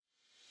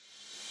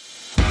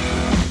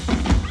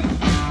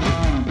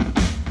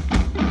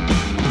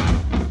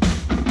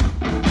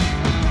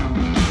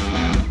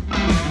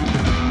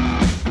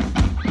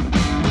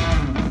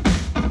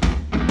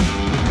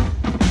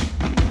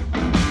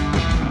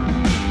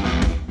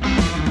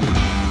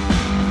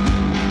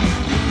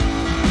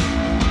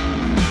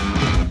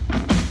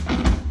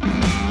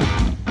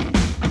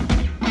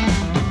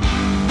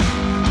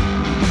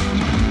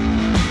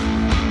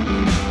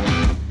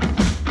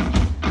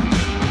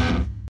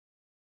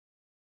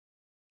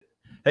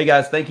Hey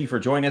guys, thank you for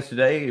joining us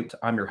today.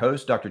 I'm your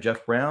host, Dr.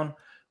 Jeff Brown,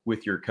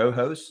 with your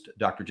co-host,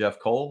 Dr. Jeff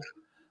Cole.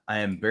 I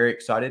am very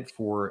excited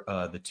for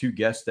the two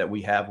guests that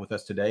we have with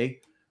us today,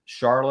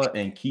 Charla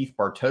and Keith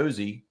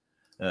Bartozzi,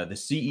 the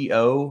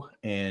CEO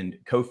and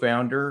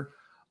co-founder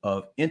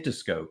of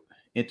INTUSCOPE.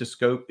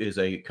 INTUSCOPE is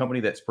a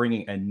company that's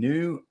bringing a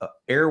new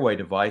airway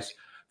device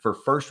for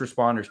first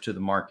responders to the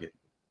market.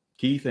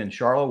 Keith and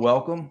Charla,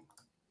 welcome.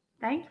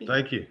 Thank you.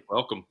 Thank you.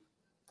 Welcome.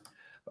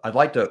 I'd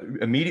like to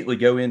immediately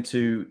go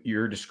into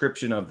your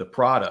description of the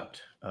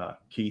product,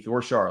 Keith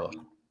or Charla.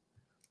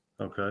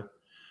 Okay.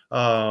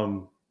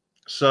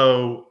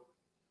 So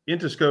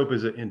INTUSCOPE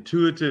is an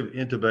intuitive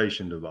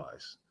intubation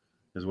device,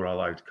 is what I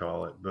like to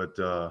call it. But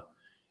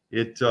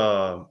it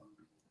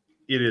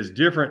is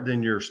different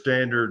than your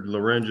standard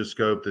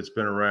laryngoscope that's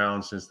been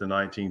around since the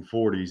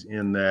 1940s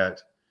in that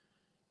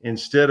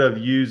instead of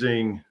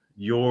using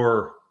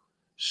your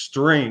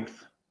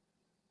strength,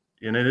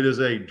 and it is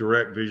a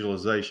direct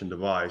visualization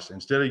device,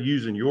 instead of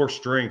using your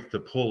strength to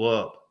pull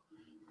up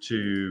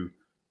to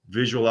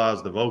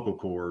visualize the vocal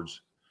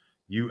cords,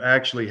 you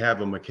actually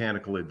have a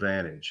mechanical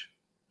advantage.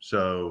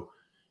 So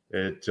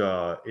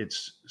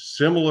it's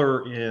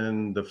similar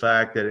in the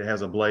fact that it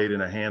has a blade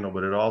and a handle,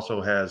 but it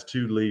also has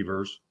two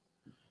levers,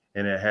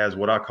 and it has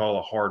what I call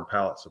a hard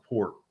palate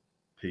support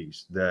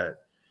piece that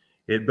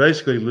it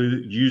basically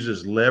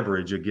uses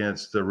leverage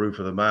against the roof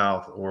of the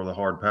mouth or the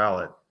hard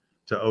palate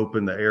to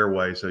open the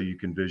airway so you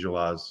can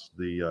visualize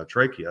the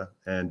trachea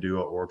and do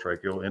an oral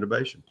tracheal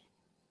intubation.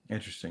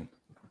 Interesting.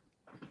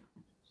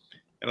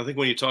 And I think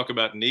when you talk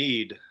about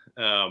need,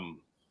 I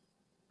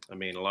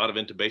mean, a lot of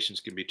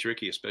intubations can be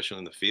tricky, especially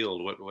in the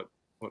field.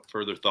 What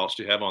further thoughts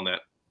do you have on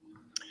that?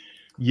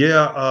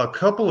 Yeah, a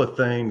couple of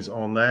things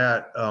on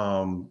that.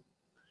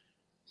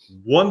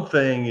 One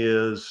thing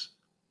is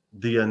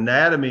the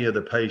anatomy of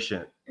the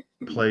patient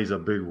plays a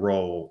big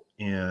role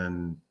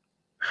in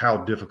how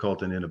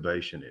difficult an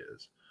intubation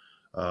is.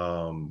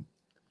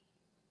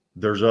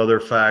 There's other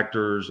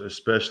factors,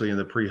 especially in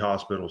the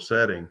pre-hospital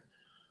setting,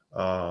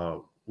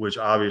 which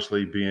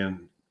obviously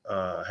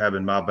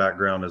having my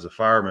background as a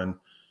fireman,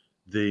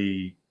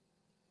 the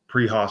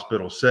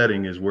pre-hospital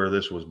setting is where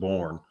this was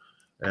born.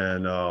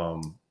 And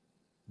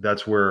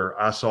that's where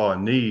I saw a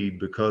need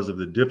because of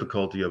the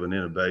difficulty of an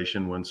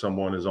intubation when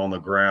someone is on the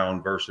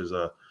ground versus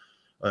an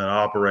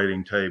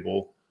operating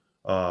table.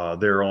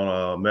 They're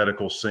on a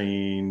medical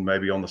scene,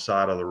 maybe on the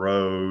side of the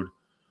road.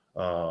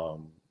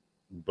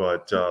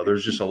 But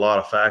there's just a lot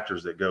of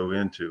factors that go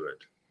into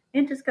it.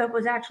 INTUSCOPE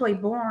was actually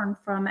born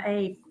from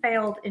a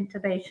failed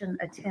intubation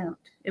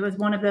attempt. It was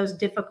one of those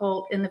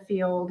difficult in the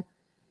field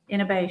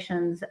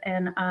intubations,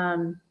 and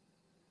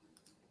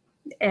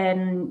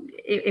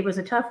it was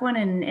a tough one,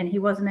 and he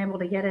wasn't able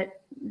to get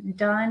it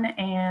done,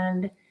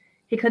 and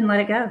he couldn't let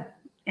it go.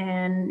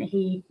 And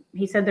he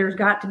said there's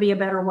got to be a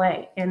better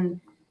way, and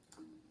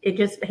it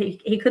just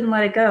he couldn't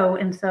let it go,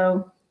 and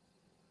so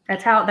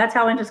that's how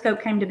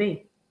INTUSCOPE came to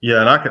be. Yeah,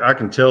 and I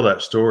can tell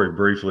that story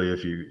briefly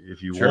if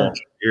you Sure. want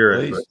to hear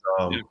it.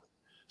 But,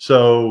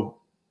 so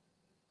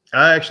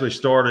I actually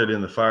started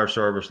in the fire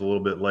service a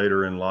little bit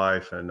later in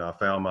life, and I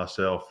found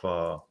myself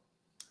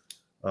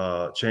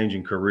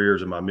changing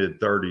careers in my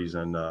mid-30s,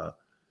 and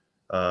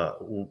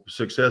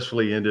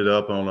successfully ended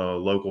up on a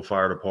local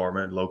fire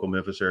department, local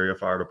Memphis area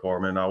fire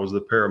department. I was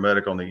the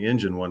paramedic on the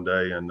engine one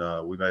day,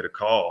 and we made a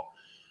call.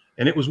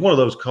 And it was one of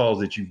those calls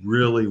that you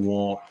really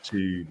want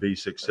to be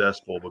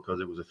successful because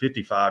it was a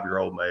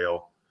 55-year-old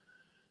male.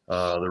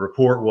 The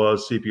report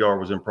was CPR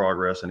was in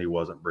progress and he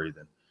wasn't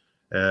breathing.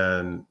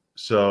 And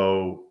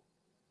so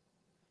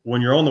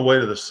when you're on the way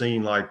to the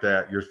scene like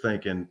that, you're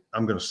thinking,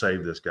 I'm going to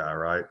save this guy,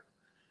 right?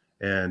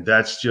 And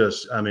that's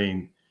just, I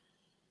mean,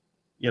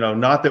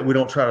 not that we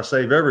don't try to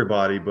save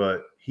everybody,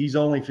 but he's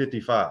only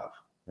 55.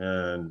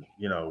 And,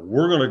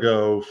 we're going to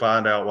go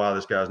find out why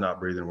this guy's not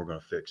breathing. We're going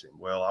to fix him.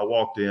 Well, I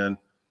walked in.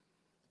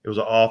 It was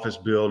an office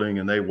building,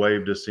 and they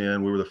waved us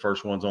in. We were the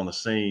first ones on the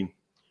scene.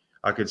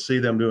 I could see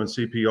them doing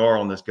CPR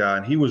on this guy,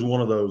 and he was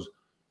one of those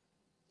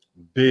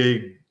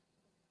big,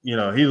 he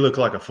looked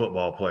like a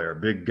football player,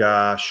 big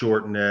guy,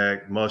 short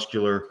neck,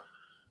 muscular.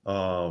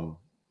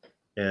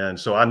 And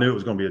so I knew it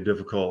was going to be a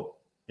difficult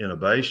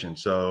intubation.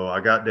 So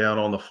I got down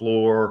on the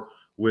floor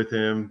with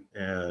him,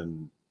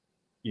 and,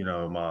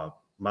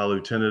 my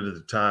lieutenant at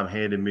the time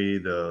handed me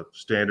the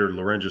standard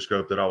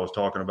laryngoscope that I was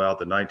talking about,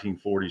 the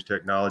 1940s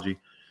technology.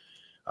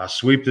 I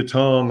sweep the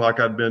tongue like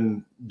I'd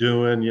been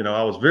doing.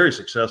 I was very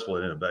successful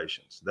at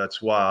intubations.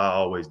 That's why I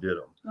always did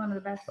them. One of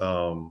the best.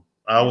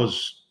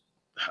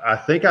 I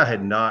think I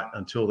had not,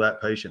 until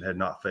that patient had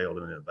not failed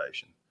an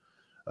intubation.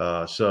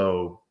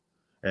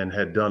 And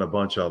had done a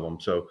bunch of them.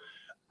 So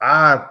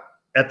at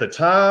the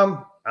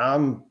time,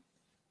 I'm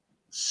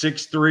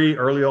 6'3",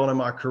 early on in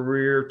my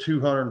career,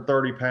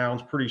 230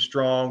 pounds, pretty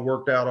strong,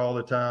 worked out all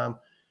the time.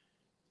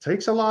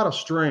 Takes a lot of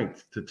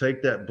strength to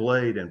take that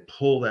blade and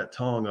pull that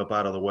tongue up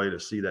out of the way to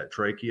see that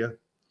trachea.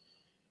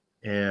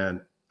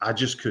 And I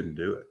just couldn't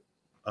do it.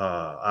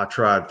 I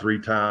tried 3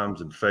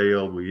 times and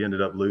failed. We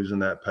ended up losing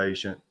that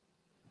patient.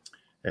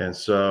 And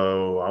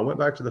so I went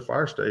back to the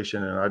fire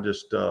station, and I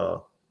just,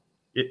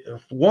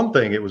 one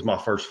thing, it was my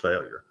first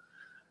failure.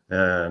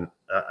 And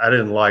I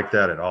didn't like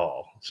that at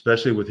all,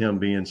 especially with him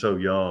being so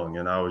young.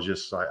 And I was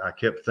just, I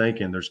kept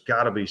thinking there's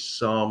got to be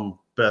some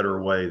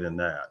better way than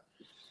that.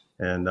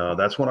 And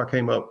that's when I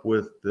came up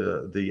with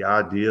the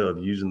idea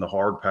of using the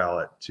hard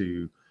pallet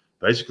to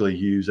basically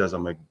use as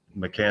a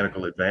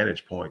mechanical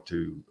advantage point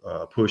to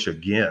push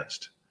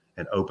against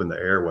and open the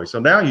airway. So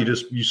now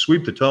you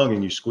sweep the tongue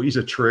and you squeeze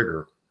a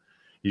trigger.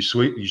 You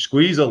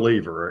squeeze a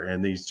lever,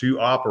 and these two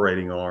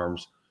operating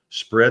arms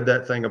spread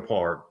that thing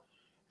apart,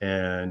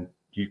 and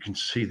you can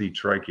see the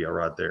trachea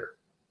right there.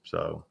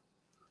 So,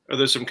 are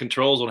there some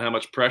controls on how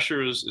much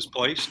pressure is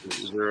placed?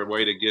 Is there a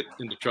way to get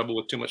into trouble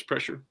with too much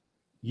pressure?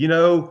 You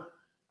know,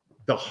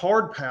 the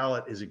hard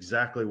pallet is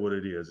exactly what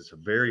it is. It's a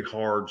very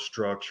hard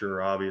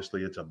structure.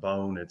 Obviously, it's a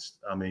bone.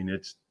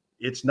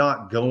 It's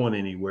not going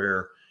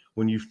anywhere.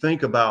 When you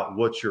think about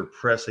what you're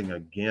pressing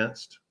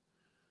against,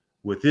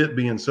 with it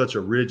being such a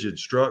rigid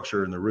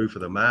structure in the roof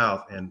of the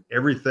mouth, and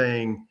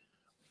everything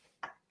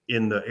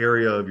in the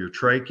area of your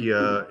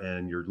trachea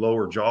and your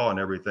lower jaw and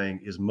everything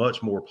is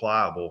much more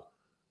pliable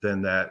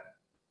than that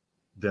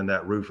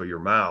roof of your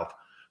mouth.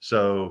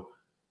 So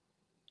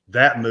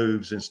that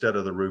moves instead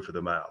of the roof of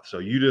the mouth. So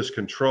you just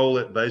control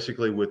it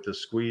basically with the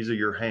squeeze of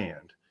your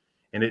hand,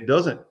 and it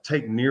doesn't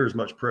take near as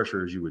much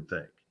pressure as you would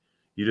think.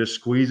 You just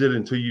squeeze it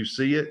until you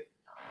see it.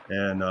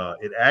 And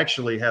it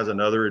actually has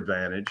another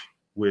advantage,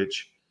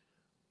 which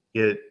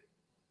it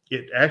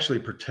actually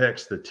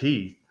protects the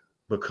teeth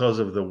because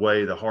of the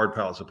way the hard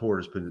pallet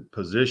support is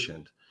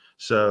positioned.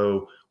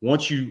 So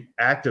once you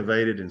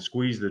activate it and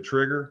squeeze the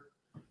trigger,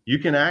 you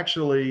can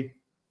actually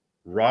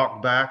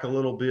rock back a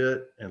little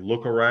bit and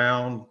look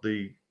around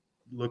the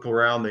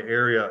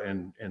area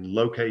and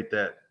locate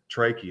that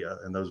trachea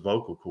and those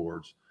vocal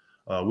cords,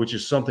 which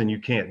is something you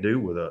can't do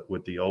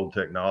with the old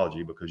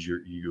technology, because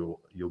you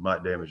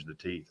might damage the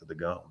teeth of the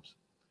gums.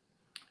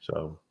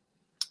 So,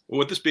 well,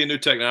 would this be a new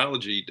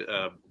technology?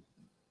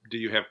 Do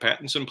you have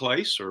patents in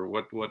place, or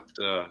what?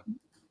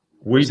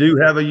 We do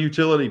have a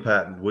utility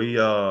patent.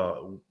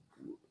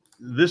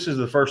 This is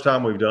the first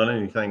time we've done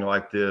anything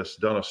like this,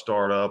 done a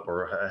startup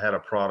or had a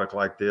product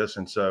like this.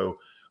 And so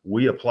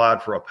we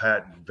applied for a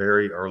patent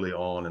very early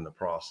on in the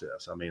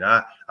process. I mean,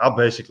 I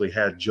basically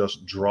had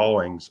just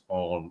drawings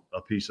on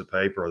a piece of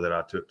paper that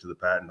I took to the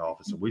patent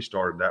office, and we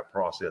started that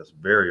process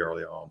very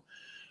early on.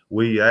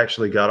 We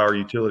actually got our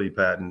utility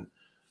patent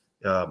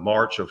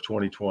March of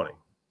 2020.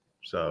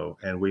 So,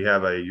 and we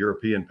have a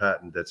European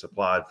patent that's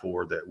applied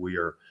for that we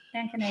are.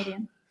 And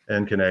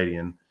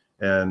Canadian.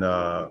 And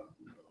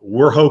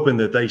we're hoping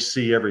that they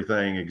see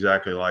everything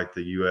exactly like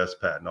the U.S.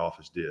 patent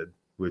office did,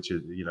 which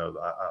is,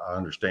 I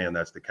understand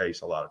that's the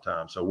case a lot of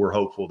times. So we're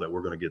hopeful that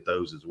we're going to get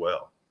those as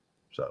well.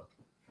 So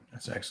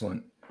that's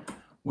excellent.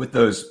 With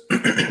those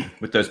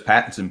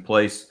patents in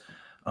place,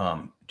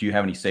 do you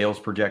have any sales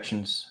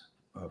projections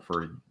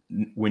for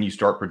when you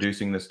start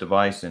producing this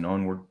device and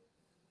onward?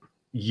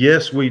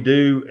 Yes, we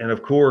do. And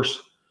of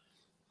course,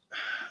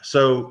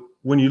 so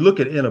when you look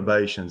at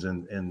innovations,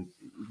 and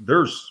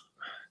there's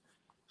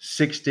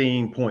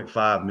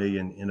 16.5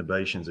 million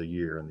innovations a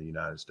year in the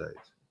United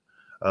States.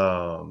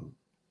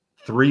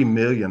 3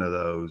 million of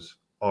those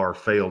are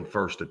failed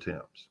first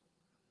attempts.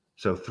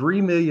 So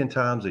 3 million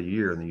times a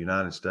year in the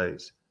United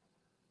States,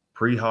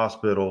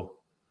 pre-hospital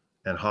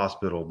and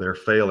hospital, they're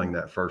failing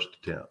that first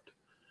attempt.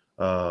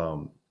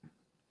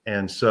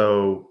 And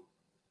so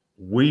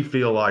we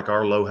feel like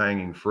our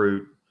low-hanging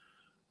fruit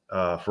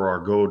for our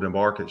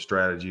go-to-market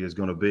strategy is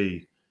going to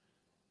be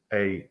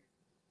a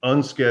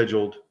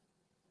unscheduled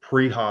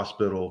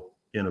pre-hospital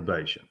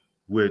innovation,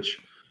 which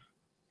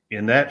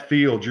in that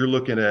field, you're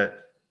looking at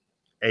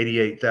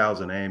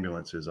 88,000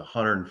 ambulances,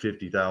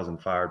 150,000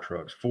 fire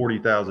trucks,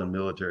 40,000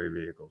 military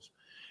vehicles.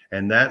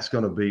 And that's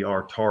going to be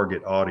our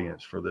target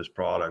audience for this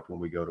product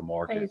when we go to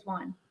market. Phase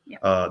one.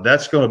 Yeah.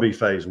 That's going to be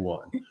phase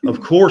one. Of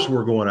course,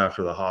 we're going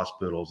after the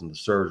hospitals and the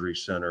surgery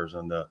centers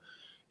and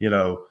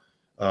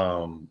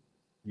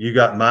you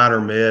got minor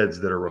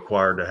meds that are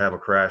required to have a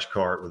crash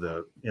cart with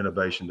an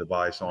innovation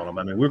device on them.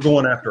 I mean, we're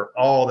going after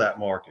all that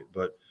market,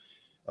 but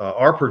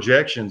our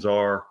projections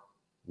are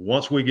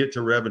once we get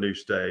to revenue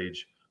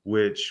stage,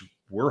 which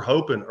we're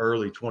hoping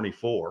early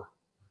 24,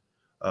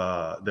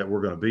 that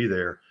we're going to be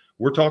there.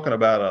 We're talking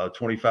about a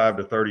 $25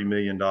 to $30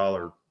 million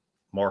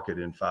market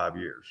in 5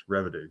 years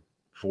revenue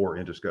for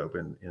INTUSCOPE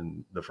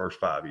in the first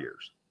 5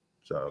 years.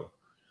 So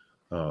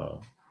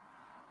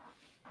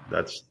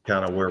that's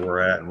kind of where we're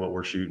at and what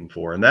we're shooting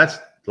for. And that's,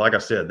 like I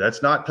said,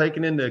 that's not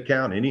taking into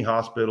account any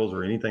hospitals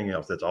or anything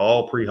else. That's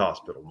all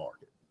pre-hospital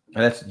market.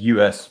 And that's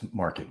U.S.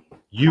 market.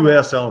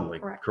 U.S. only.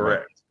 Correct.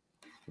 Correct.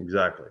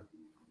 Exactly.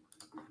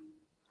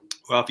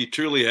 Well, if you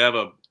truly have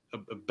a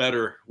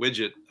better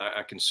widget,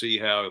 I can see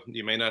how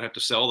you may not have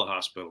to sell the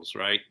hospitals,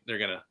 right? They're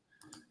going to.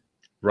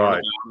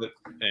 Right.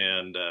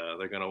 And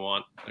they're going to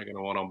want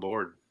on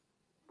board.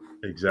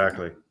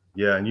 Exactly.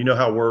 Yeah. And you know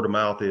how word of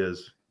mouth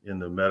is in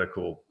the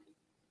medical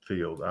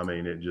field. I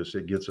mean,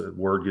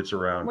 word gets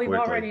around We've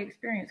quickly. already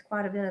experienced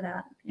quite a bit of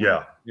that.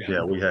 Yeah,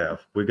 we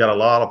have. We've got a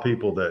lot of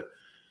people that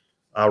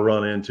I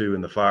run into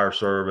in the fire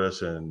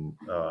service, and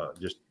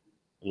just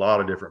a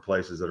lot of different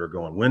places that are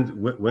going,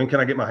 when can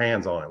I get my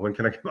hands on it? When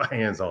can I get my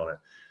hands on it?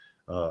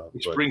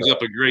 Which brings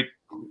up a great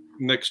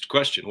next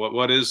question.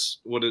 What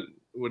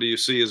do you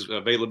see as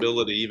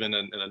availability even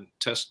in a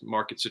test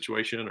market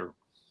situation? Or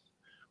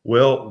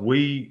well,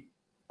 we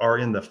are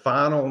in the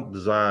final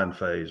design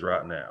phase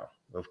right now.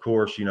 Of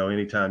course,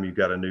 anytime you've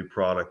got a new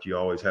product, you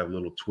always have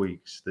little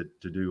tweaks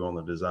to do on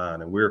the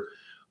design, and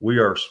we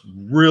are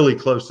really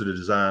close to the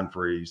design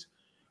freeze.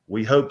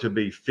 We hope to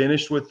be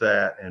finished with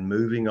that and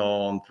moving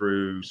on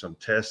through some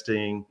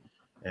testing,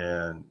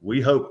 and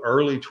we hope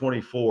early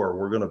 24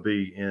 we're going to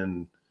be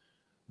in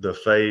the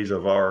phase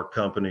of our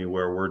company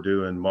where we're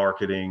doing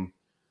marketing,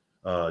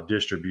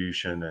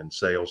 distribution, and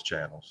sales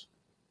channels.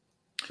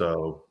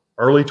 So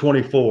early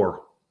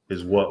 24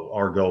 is what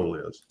our goal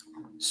is.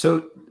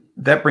 So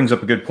that brings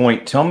up a good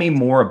point. Tell me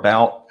more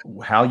about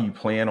how you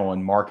plan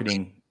on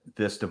marketing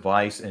this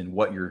device and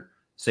what your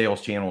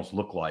sales channels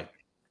look like.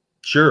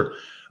 Sure.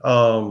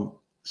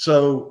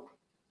 So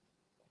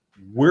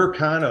we're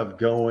kind of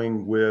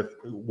going with,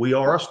 we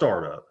are a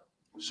startup.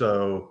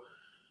 So,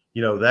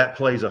 that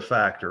plays a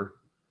factor.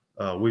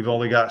 We've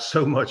only got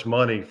so much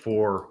money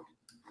for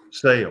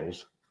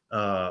sales.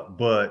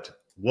 But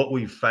what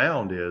we've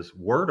found is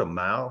word of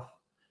mouth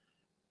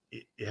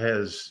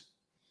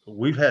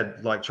we've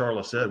had, like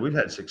Charla said, we've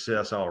had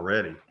success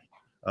already.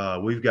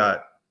 I've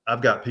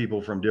got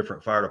people from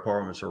different fire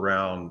departments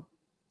around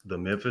the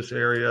Memphis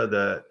area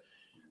that,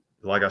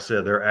 like I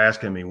said, they're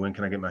asking me, when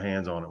can I get my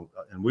hands on it?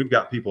 And we've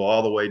got people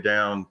all the way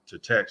down to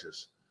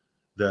Texas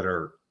that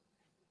are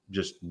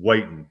just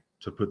waiting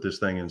to put this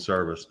thing in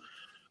service.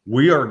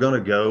 We are going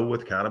to go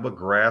with kind of a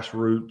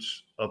grassroots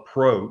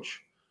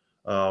approach.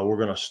 We're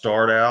going to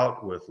start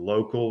out with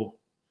local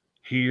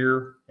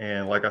here,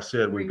 and like I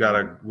said, we've got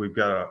a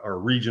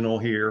regional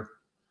here,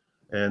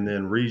 and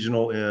then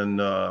regional in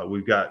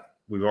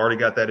we've already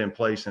got that in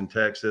place in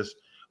Texas.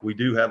 We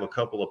do have a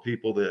couple of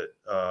people that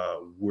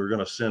we're going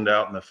to send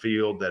out in the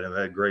field that have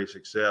had great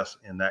success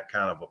in that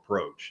kind of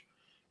approach,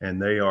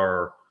 and they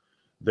are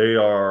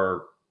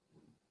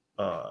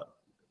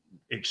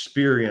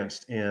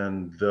experienced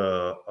in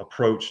the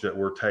approach that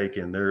we're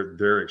taking.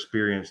 They're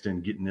experienced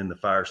in getting in the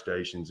fire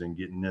stations and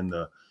getting in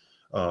the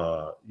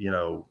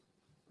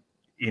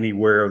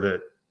anywhere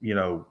that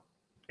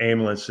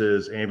ambulance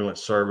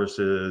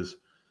services,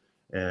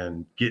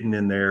 and getting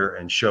in there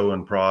and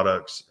showing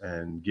products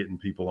and getting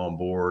people on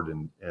board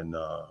and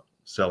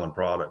selling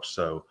products.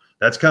 So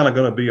that's kind of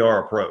going to be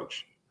our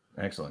approach.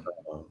 Excellent.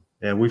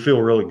 And we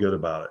feel really good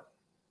about it.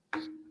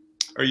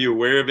 Are you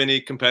aware of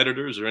any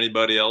competitors or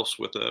anybody else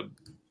with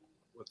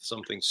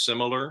something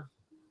similar?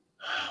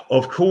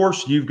 Of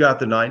course, you've got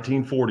the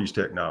 1940s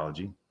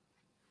technology,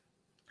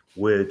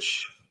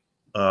 which,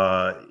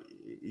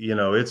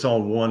 it's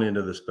on one end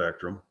of the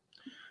spectrum.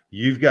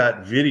 You've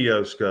got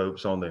video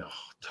scopes on the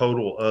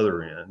total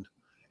other end.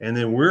 And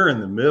then we're in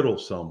the middle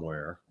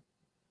somewhere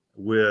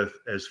with,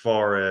 as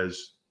far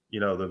as,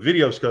 the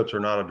video scopes are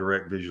not a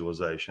direct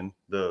visualization.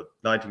 The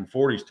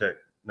 1940s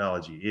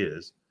technology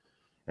is.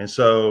 And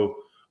so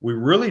we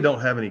really don't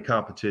have any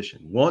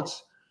competition.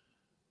 Once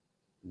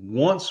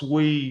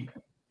we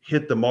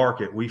hit the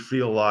market, we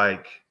feel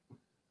like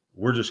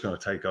we're just going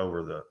to take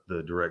over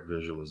the direct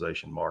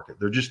visualization market.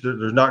 There's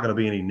not going to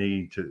be any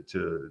need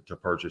to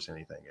purchase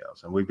anything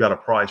else. And we've got a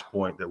price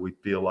point that we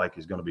feel like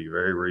is going to be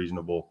very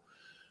reasonable.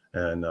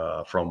 And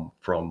from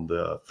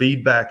the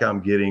feedback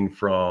I'm getting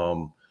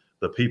from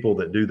the people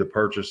that do the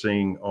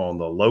purchasing on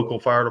the local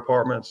fire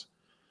departments,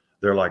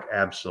 they're like,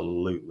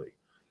 absolutely.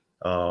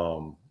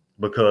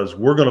 Because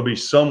we're going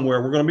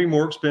to be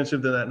more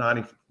expensive than that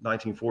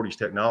 1940s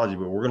technology,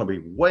 but we're going to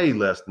be way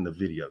less than the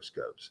video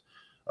scopes.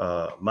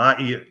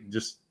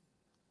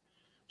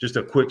 Just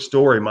a quick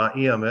story. My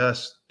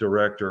EMS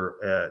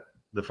director at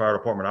the fire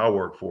department I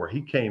work for,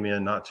 he came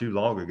in not too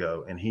long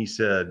ago, and he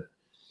said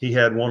he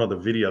had one of the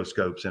video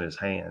scopes in his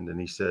hand, and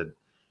he said,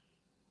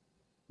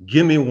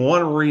 give me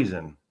one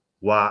reason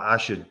why I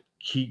should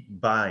keep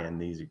buying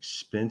these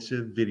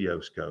expensive video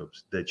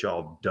scopes that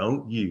y'all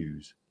don't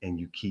use and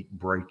you keep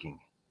breaking,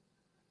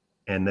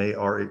 and they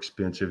are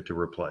expensive to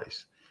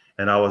replace.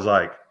 And I was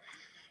like,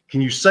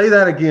 can you say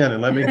that again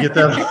and let me get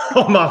that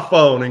on my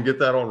phone and get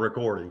that on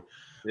recording?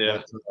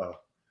 Yeah.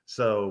 But,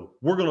 so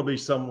we're going to be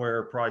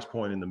somewhere price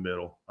point in the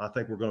middle. I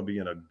think we're going to be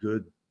in a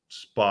good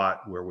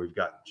spot where we've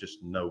got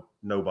just no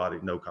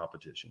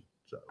competition.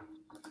 So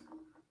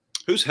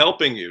who's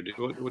helping you?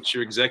 What's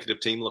your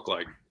executive team look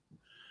like?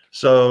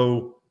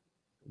 So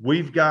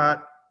we've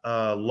got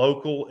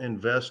local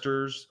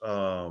investors.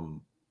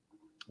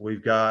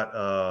 We've got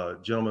a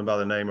gentleman by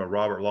the name of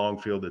Robert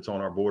Longfield that's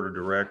on our board of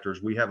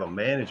directors. We have a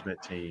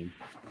management team,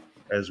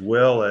 as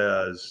well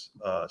as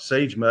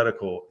Sage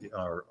Medical,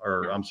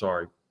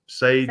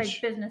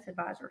 Sage Business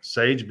Advisors.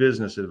 Sage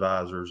Business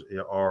Advisors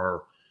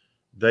are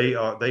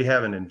they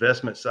have an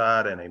investment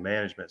side and a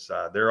management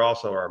side. They're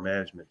also our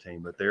management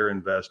team, but they're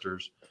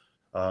investors.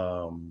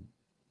 And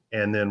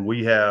then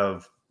we've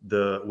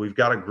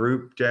got a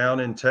group down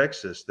in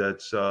Texas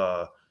that's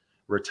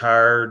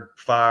retired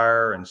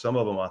fire, and some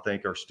of them I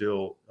think are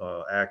still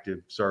active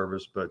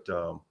service, but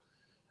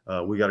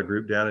we got a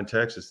group down in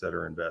Texas that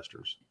are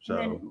investors. So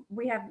and then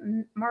we have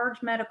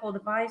Marge Medical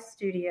Device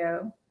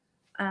Studio,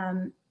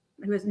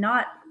 who is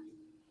not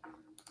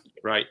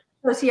right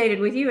associated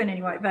with you in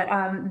any way, but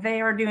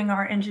they are doing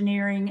our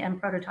engineering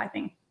and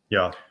prototyping.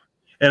 Yeah.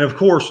 And of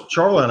course,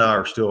 Charla and I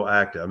are still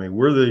active. I mean,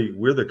 we're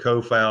the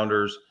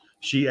co-founders.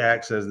 She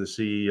acts as the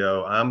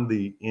CEO. I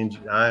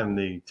am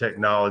the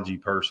technology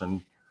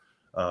person.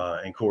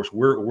 And of course,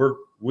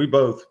 we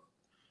both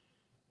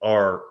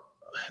are,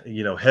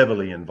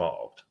 heavily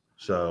involved.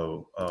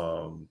 So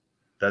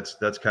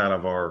that's kind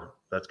of our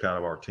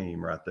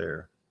team right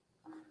there.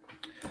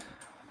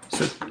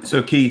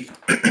 So Keith,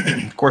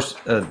 of course,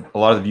 a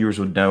lot of the viewers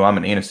would know I'm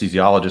an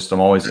anesthesiologist. I'm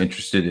always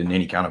interested in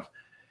any kind of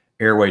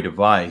airway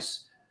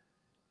device.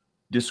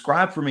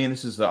 Describe for me, and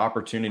this is the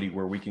opportunity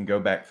where we can go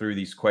back through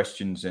these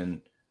questions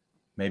and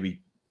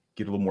maybe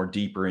get a little more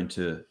deeper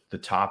into the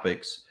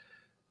topics.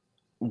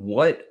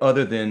 What,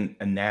 other than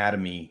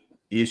anatomy,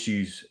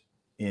 issues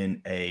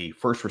in a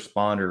first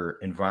responder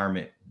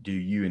environment do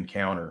you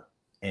encounter,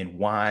 and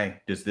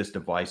why does this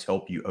device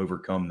help you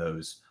overcome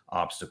those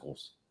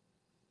obstacles?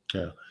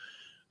 Yeah.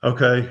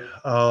 Okay.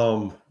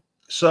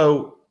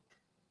 So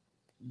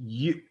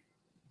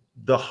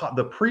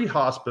the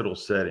pre-hospital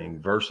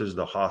setting versus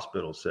the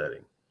hospital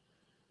setting,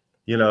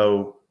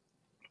 you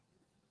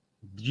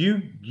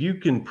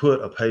can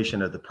put a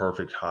patient at the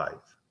perfect height.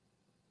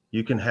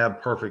 You can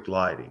have perfect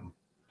lighting.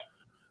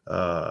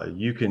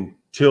 You can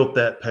tilt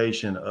that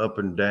patient up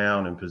and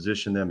down and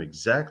position them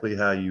exactly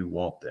how you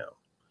want them.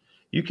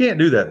 You can't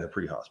do that in the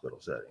pre-hospital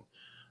setting.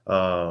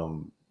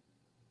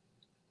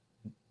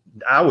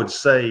 I would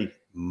say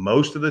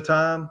most of the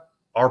time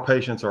our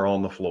patients are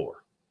on the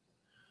floor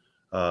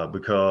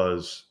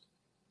because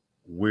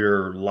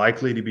we're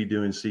likely to be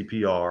doing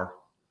CPR,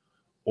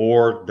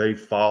 or they've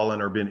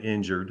fallen or been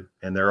injured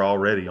and they're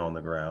already on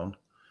the ground.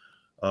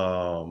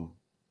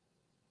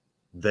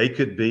 They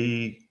could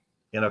be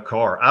in a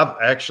car. I've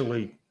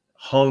actually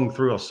hung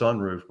through a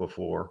sunroof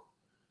before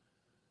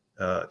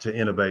to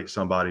intubate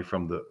somebody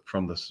from the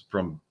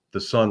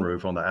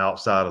sunroof on the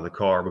outside of the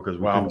car because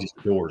we couldn't get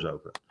the doors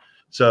open.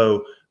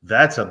 So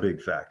that's a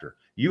big factor.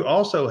 You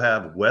also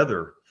have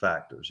weather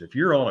factors. If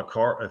you're on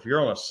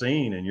a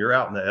scene and you're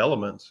out in the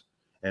elements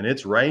and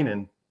it's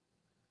raining,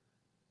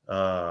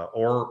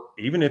 or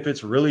even if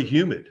it's really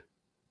humid,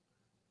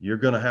 you're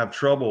going to have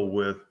trouble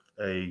with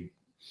a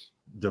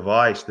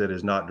device that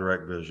is not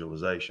direct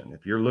visualization.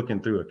 If you're looking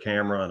through a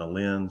camera and a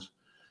lens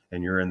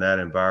and you're in that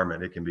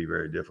environment, it can be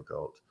very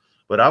difficult.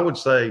 But I would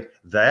say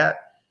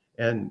that,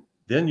 and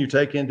then you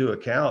take into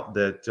account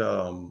that,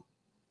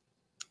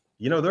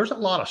 there's a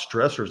lot of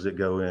stressors that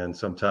go in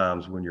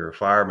sometimes when you're a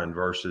fireman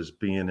versus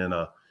being in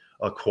a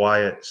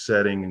quiet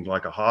setting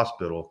like a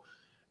hospital.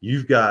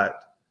 You've got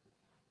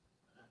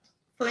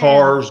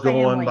cars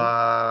going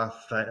by,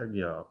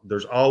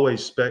 there's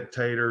always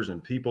spectators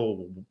and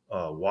people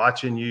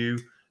watching you.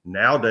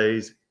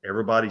 Nowadays,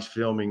 everybody's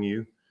filming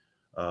you.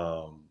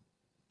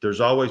 There's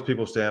always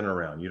people standing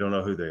around. You don't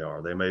know who they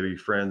are. They may be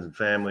friends and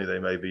family. They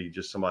may be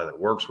just somebody that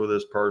works with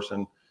this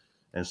person.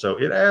 And so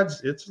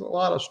it's a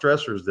lot of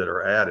stressors that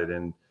are added.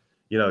 And,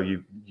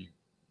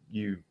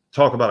 you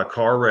talk about a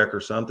car wreck or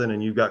something,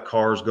 and you've got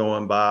cars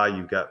going by,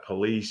 you've got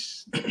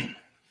police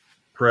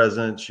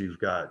presence, you've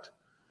got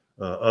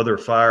other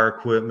fire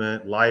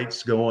equipment,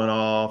 lights going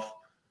off.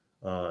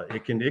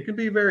 It can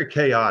be very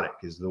chaotic,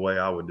 is the way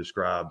I would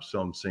describe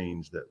some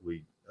scenes that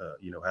we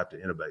have to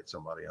intubate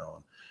somebody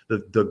on.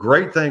 The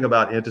great thing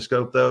about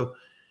INTUSCOPE, though,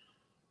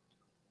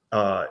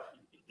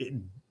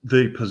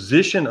 the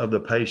position of the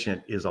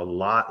patient is a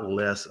lot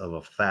less of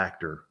a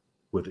factor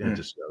with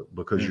INTUSCOPE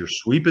because you're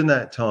sweeping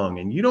that tongue,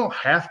 and you don't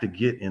have to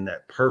get in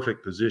that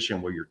perfect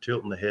position where you're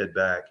tilting the head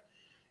back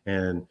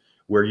and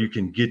where you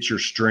can get your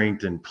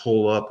strength and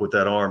pull up with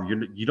that arm.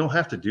 You don't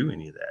have to do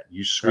any of that.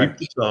 You sweep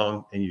the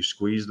tongue and you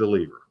squeeze the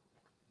lever.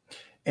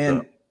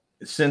 And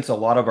since a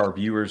lot of our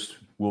viewers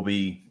will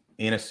be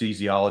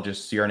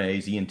anesthesiologists,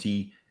 CRNAs,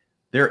 ENT,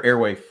 they're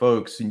airway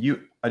folks. And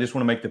I just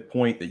want to make the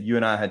point that you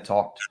and I had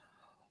talked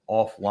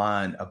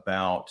offline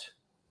about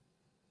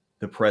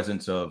the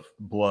presence of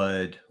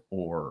blood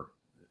or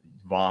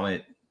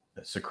vomit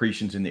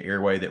secretions in the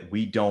airway that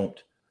we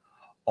don't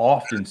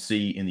often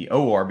see in the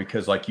OR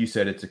because, like you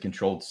said, it's a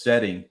controlled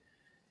setting.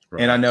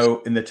 Right. And I know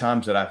in the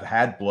times that I've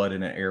had blood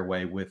in an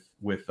airway with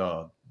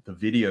the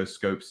video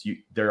scopes,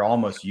 they're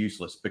almost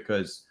useless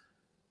because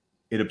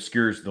it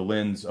obscures the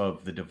lens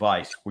of the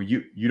device, where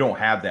you don't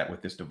have that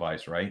with this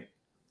device, right?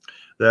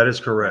 That is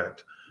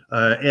correct.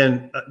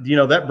 And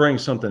that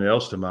brings something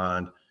else to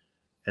mind.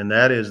 And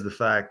that is the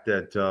fact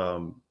that,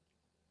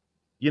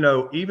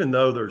 even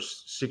though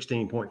there's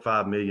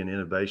 16.5 million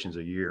intubations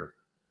a year,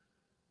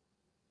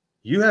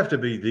 you have to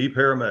be the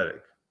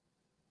paramedic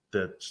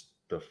that's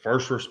the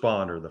first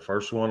responder, the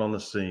first one on the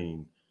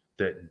scene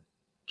that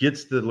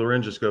gets the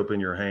laryngoscope in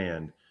your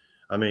hand.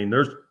 I mean,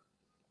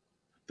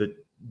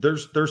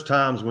 there's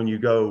times when you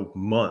go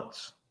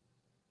months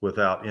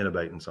without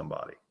intubating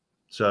somebody.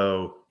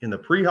 So in the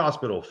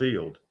pre-hospital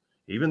field,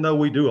 even though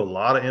we do a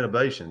lot of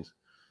intubations,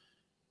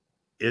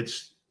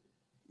 it's,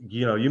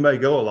 you may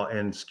go a lot,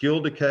 and skill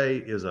decay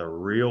is a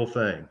real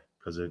thing,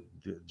 because it,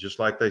 just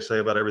like they say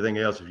about everything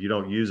else, if you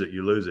don't use it,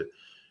 you lose it.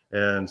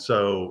 And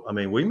so, I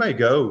mean, we may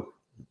go,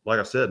 like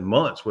I said,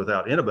 months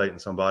without intubating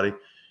somebody.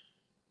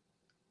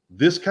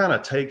 This kind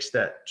of takes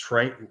that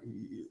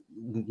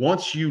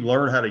once you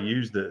learn how to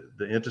use the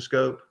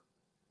Intuscope,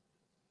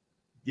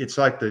 it's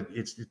like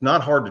it's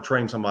not hard to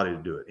train somebody to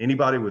do it.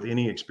 Anybody with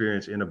any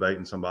experience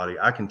intubating somebody,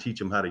 I can teach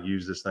them how to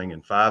use this thing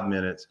in 5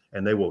 minutes,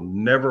 and they will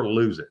never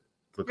lose it,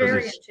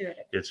 because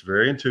it's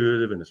very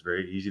intuitive and it's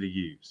very easy to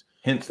use.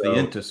 Hence the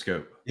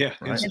Intuscope. Yeah,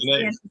 right.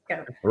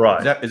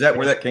 Right. Is that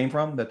where that came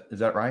from? Is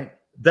that right?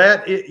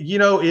 That it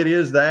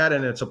is that,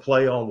 and it's a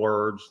play on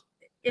words.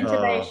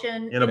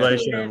 Intubation,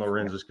 and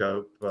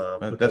laryngoscope.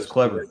 That's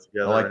clever.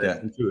 I like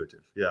that.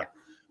 Intuitive. Yeah.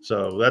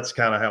 So that's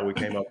kind of how we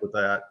came up with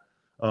that.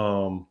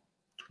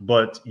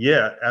 But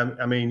yeah,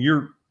 I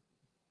mean,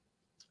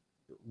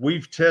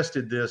 we've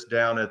tested this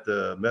down at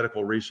the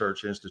Medical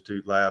Research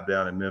Institute lab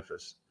down in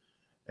Memphis,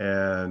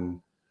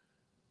 and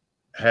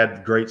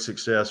had great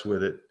success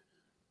with it.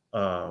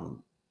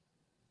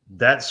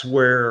 That's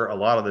where a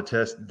lot of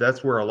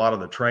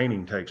the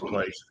training takes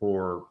place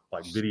for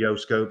like video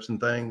scopes and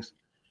things.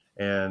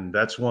 And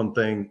that's one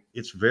thing,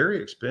 it's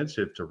very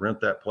expensive to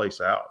rent that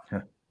place out.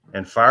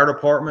 And fire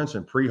departments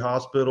and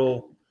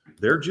pre-hospital,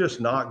 they're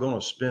just not going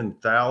to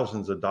spend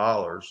thousands of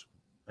dollars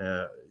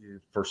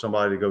for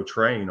somebody to go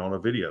train on a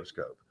video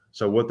scope.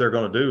 So what they're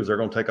going to do is they're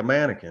going to take a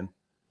mannequin,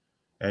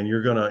 and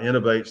you're going to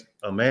intubate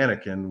a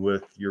mannequin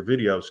with your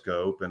video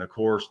scope. And of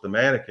course, the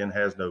mannequin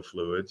has no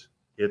fluids.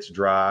 It's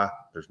dry.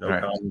 There's no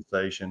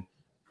condensation.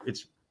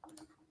 It's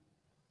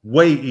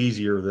way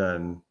easier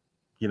than,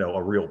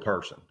 a real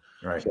person.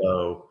 Right.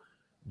 So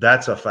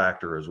that's a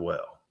factor as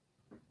well.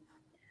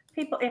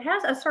 It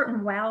has a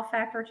certain wow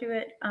factor to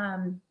it.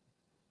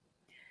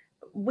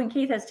 When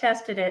Keith has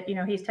tested it,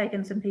 he's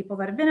taken some people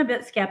that have been a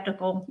bit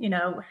skeptical,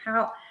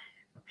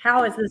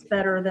 how is this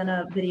better than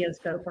a video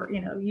scope? Or,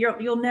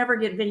 you'll never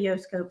get video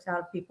scopes out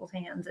of people's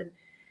hands.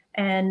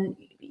 And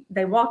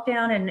they walk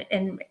down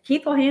and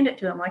Keith will hand it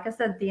to them. Like I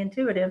said, the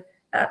intuitive,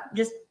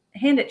 just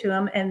hand it to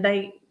them, and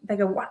they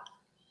go, wow,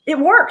 it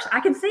works.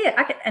 I can see it.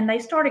 And they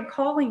started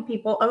calling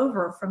people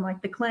over from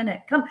like the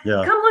clinic. Come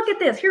look at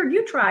this. Here,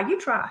 you try.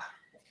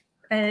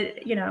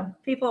 And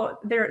people,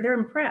 they're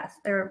impressed.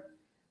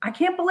 I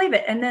can't believe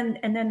it. And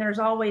then there's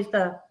always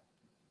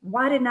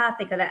why didn't I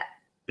think of that?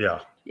 Yeah.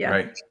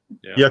 Right.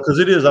 Yeah. Cause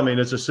it is,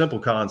 it's a simple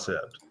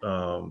concept.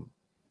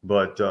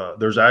 But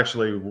there's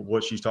actually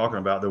what she's talking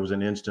about. There was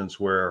an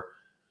instance where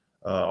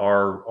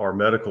our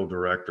medical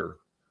director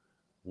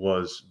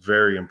was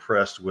very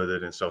impressed with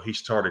it. And so he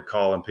started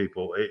calling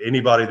people,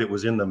 anybody that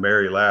was in the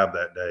Mary lab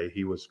that day,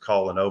 he was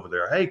calling over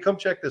there. Hey, come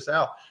check this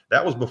out.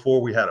 That was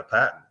before we had a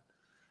patent.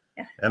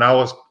 Yeah. And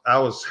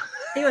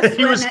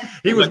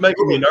he was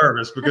making me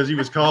nervous, because he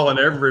was calling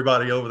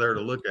everybody over there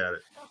to look at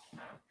it.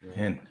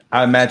 And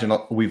I imagine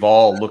we've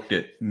all looked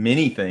at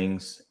many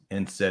things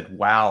and said,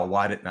 wow,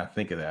 why didn't I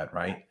think of that?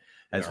 Right.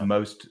 As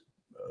most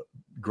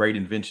great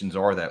inventions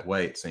are that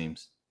way, it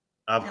seems.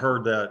 I've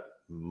heard that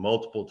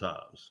multiple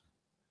times.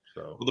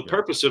 So, well, the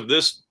purpose of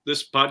this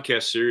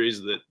podcast series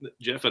that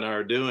Jeff and I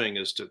are doing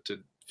is to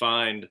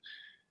find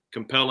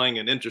compelling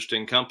and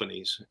interesting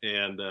companies.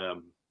 And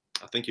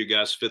I think you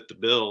guys fit the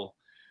bill.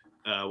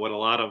 What a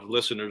lot of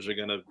listeners are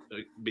going to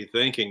be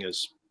thinking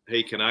is,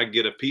 hey, can I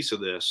get a piece of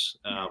this?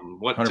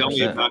 Tell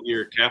me about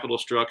your capital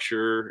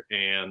structure,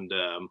 and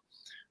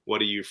what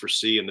do you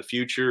foresee in the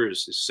future?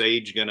 Is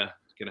Sage going to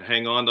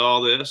hang on to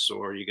all this,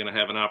 or are you going to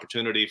have an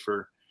opportunity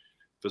for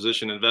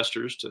physician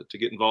investors to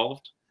get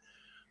involved?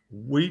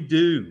 We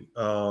do.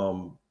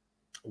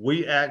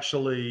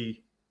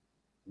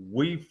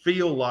 We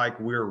feel like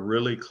we're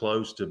really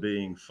close to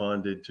being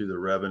funded to the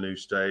revenue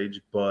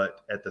stage,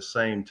 but at the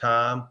same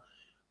time,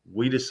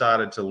 we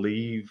decided to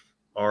leave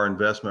our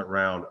investment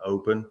round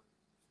open,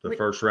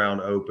 first round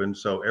open,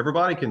 so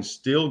everybody can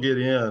still get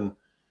in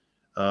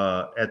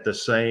at the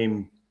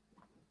same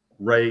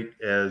rate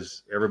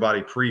as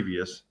everybody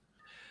previous.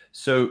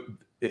 So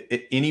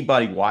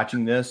anybody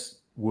watching this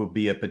will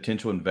be a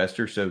potential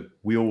investor. So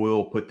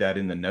we'll put that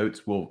in the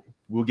notes. We'll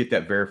get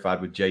that verified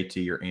with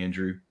JT or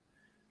Andrew.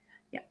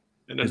 Yeah.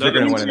 Because they're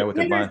going to want to know what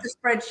they're buying. The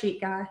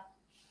spreadsheet guy.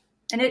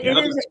 And it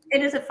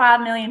is a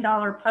 $5 million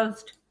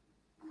post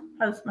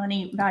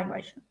money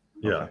valuation.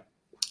 Yeah.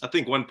 I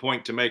think one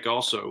point to make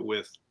also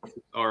with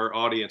our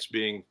audience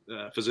being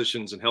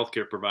physicians and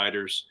healthcare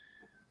providers,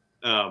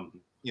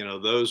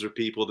 those are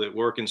people that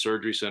work in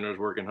surgery centers,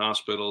 work in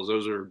hospitals.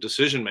 Those are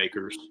decision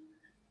makers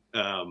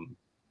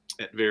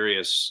at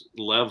various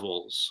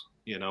levels,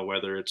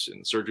 whether it's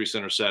in surgery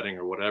center setting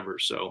or whatever.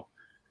 So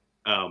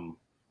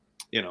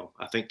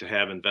I think to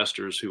have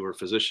investors who are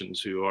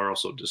physicians who are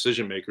also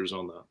decision makers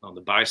on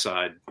the buy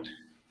side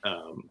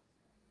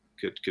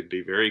could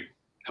be very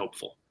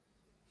helpful.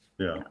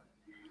 Yeah.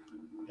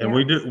 And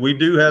we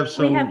do have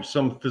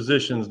some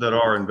physicians that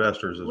are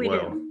investors as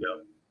well. Do.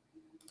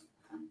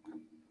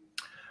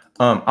 Yeah.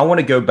 I want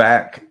to go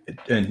back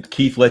and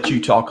Keith, let you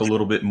talk a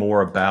little bit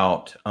more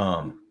about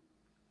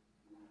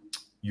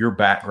your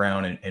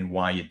background and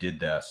why you did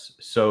this.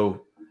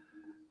 So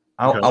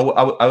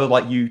I would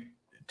like you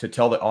to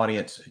tell the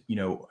audience,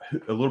 a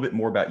little bit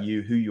more about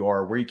you, who you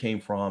are, where you came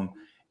from,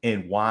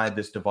 and why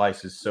this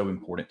device is so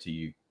important to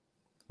you.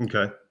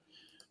 Okay.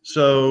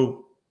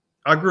 So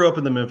I grew up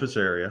in the Memphis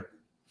area.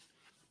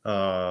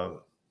 I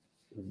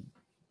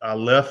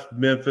left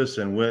Memphis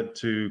and went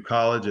to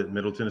college at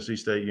Middle Tennessee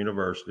State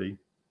University.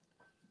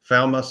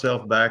 Found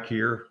myself back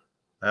here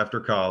after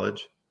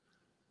college.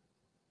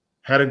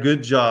 Had a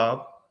good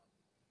job.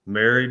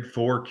 Married,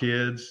 4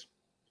 kids.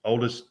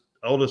 Oldest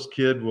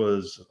kid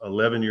was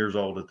 11 years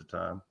old at the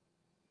time.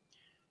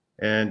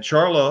 And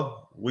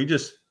Charla, I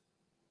just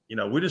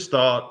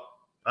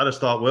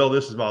thought, well,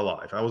 this is my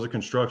life. I was a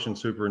construction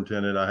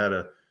superintendent. I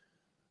had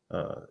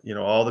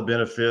all the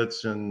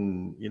benefits,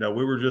 and,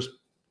 we were just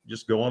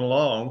going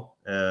along.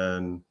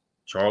 And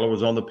Charla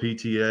was on the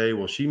PTA.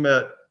 Well, she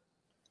met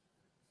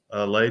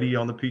a lady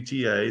on the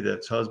PTA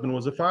that's husband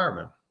was a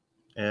fireman.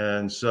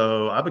 And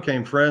so I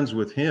became friends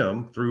with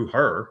him through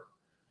her.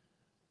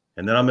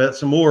 And then I met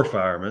some more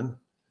firemen.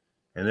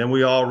 And then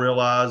we all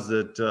realized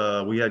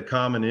that we had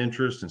common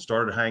interests and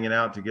started hanging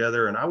out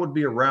together. And I would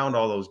be around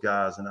all those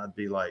guys, and I'd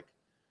be like,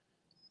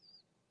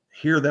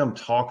 hear them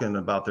talking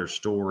about their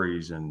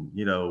stories. And,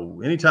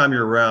 anytime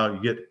you're around,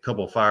 you get a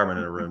couple of firemen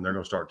in a room, they're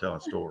going to start telling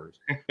stories.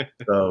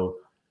 So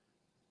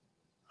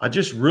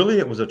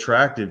it was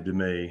attractive to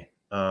me.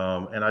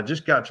 And I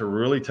just got to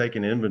really take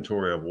an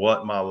inventory of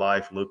what my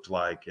life looked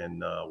like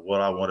and what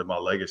I wanted my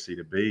legacy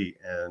to be.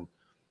 And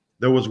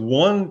there was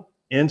one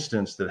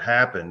instance that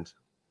happened.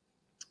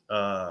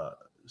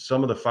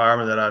 Some of the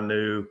firemen that I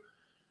knew,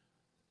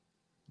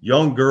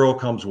 young girl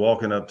comes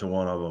walking up to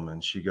one of them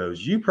and she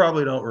goes, "You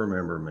probably don't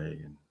remember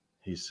me." And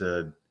he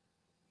said,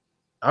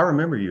 "I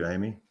remember you,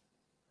 Amy."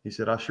 He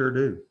said, "I sure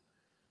do."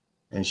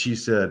 And she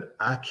said,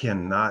 "I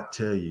cannot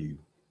tell you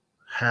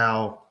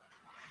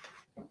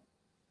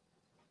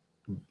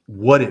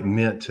what it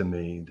meant to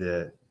me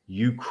that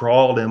you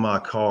crawled in my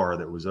car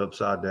that was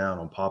upside down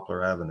on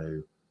Poplar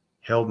Avenue,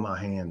 held my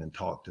hand and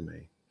talked to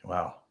me."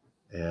 Wow.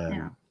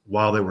 And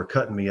while they were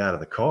cutting me out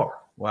of the car.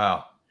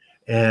 Wow.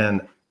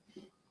 And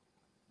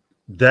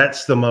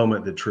that's the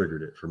moment that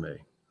triggered it for me.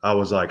 I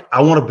was like,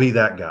 I want to be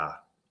that guy.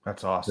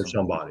 That's awesome. For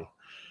somebody.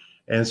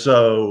 And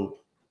so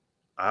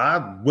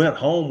I went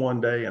home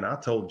one day and I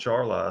told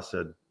Charla, I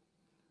said,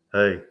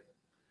 "Hey,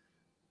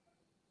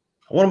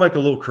 I want to make a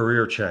little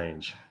career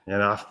change."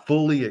 And I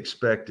fully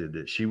expected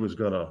that she was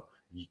going to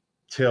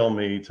tell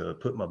me to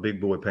put my big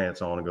boy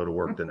pants on and go to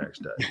work the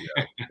next day.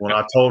 When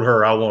I told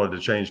her I wanted to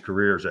change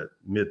careers at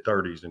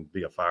mid-30s and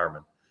be a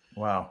fireman.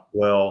 Wow.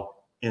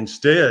 Well,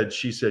 instead,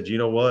 she said, "You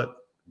know what?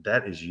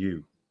 That is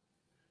you.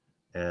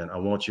 And I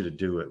want you to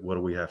do it. What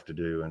do we have to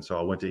do?" And so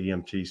I went to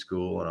EMT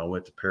school and I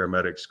went to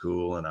paramedic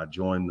school and I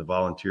joined the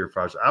volunteer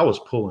fires. I was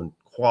pulling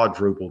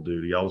quadruple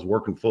duty. I was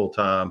working full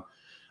time.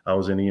 I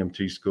was in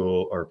EMT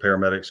school or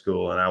paramedic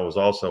school, and I was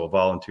also a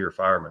volunteer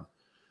fireman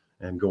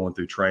and going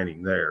through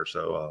training there.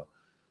 So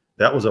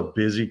that was a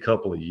busy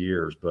couple of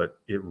years, but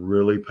it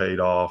really paid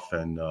off.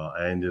 And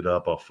I ended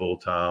up a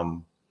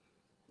full-time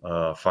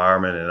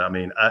fireman. And I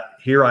mean,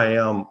 here I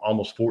am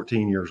almost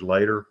 14 years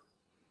later.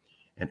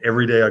 And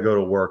every day I go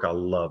to work, I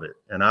love it.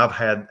 And I've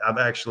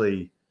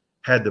actually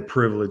had the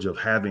privilege of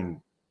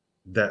having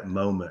that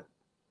moment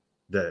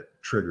that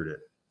triggered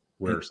it,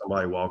 where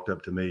somebody walked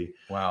up to me.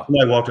 Wow.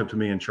 Somebody walked up to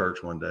me in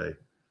church one day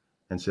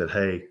and said,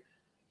 "Hey,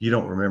 you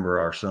don't remember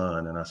our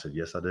son?" And I said,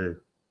 "Yes, I do."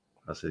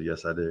 I said,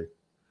 "Yes, I do."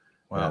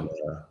 Wow. And,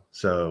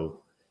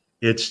 so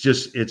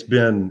I've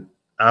been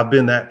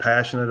that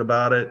passionate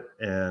about it.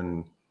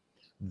 And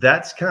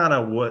that's kind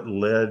of what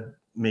led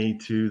me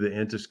to the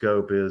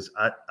INTUSCOPE. Is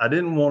I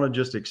didn't want to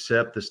just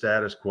accept the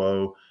status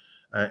quo.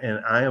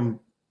 And I am,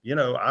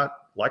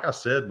 like I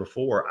said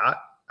before,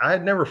 I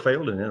had never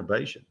failed in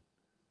innovation.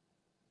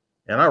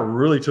 And I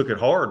really took it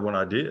hard when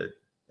I did.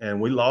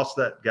 And we lost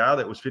that guy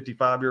that was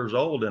 55 years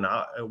old. And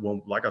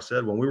like I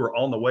said, when we were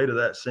on the way to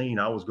that scene,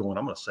 I was going,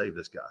 I'm going to save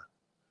this guy.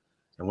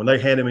 And when they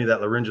handed me that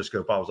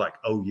laryngoscope, I was like,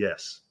 oh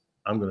yes,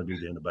 I'm going to do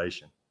the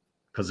innovation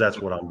because that's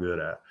what I'm good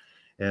at.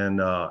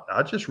 And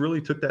I just really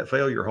took that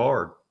failure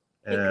hard.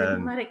 And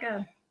couldn't let it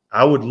go.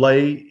 I would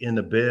lay in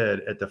the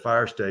bed at the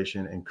fire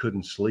station and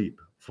couldn't sleep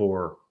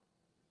for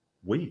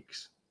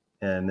weeks.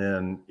 And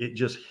then it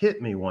just hit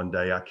me one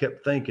day. I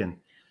kept thinking,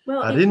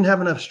 I didn't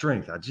have enough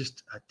strength. I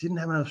didn't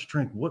have enough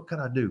strength. What could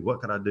I do? What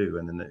could I do?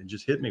 And then it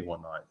just hit me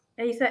one night.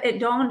 He said it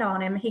dawned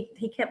on him.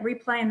 He kept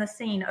replaying the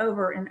scene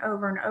over and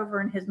over and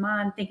over in his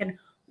mind, thinking,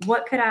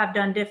 what could I have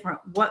done different?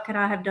 What could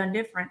I have done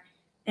different?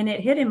 And it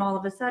hit him all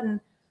of a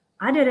sudden.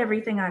 I did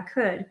everything I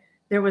could.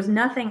 There was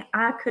nothing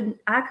I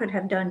could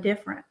have done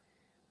different.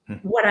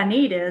 What I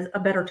need is a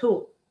better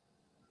tool.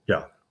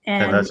 Yeah.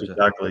 And that's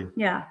exactly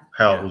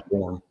how it was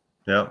born.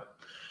 Yeah.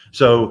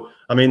 So,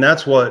 I mean,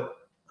 that's why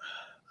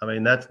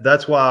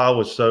I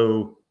was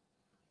so,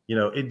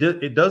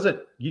 it doesn't,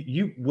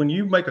 when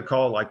you make a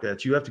call like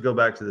that, you have to go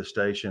back to the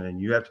station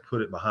and you have to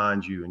put it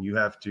behind you and you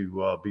have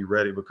to be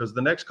ready, because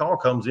the next call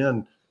comes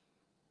in.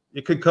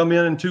 It could come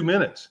in 2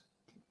 minutes.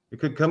 It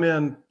could come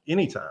in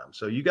anytime.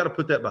 So you got to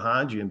put that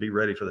behind you and be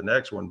ready for the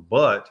next one.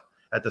 But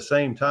at the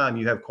same time,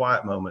 you have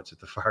quiet moments at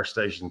the fire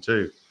station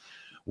too,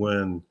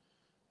 when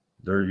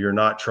you're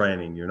not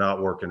training, you're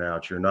not working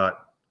out, you're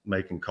not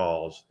making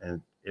calls.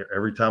 And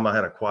every time I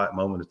had a quiet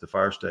moment at the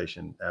fire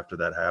station after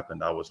that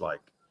happened, I was like,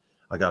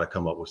 I got to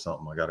come up with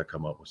something. I got to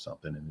come up with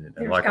something. And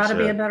there's like got to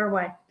be a better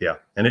way. Yeah.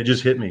 And it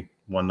just hit me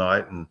one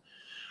night. And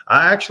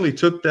I actually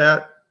took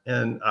that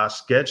and I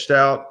sketched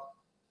out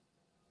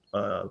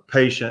a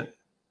patient,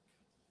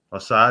 a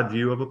side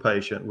view of a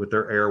patient with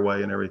their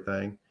airway and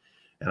everything.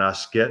 And I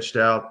sketched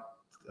out,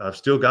 I've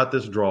still got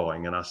this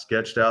drawing, and I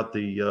sketched out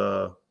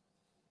the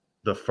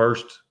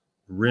first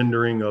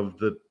rendering of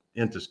the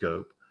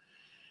INTUSCOPE.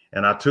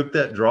 And I took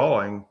that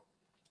drawing,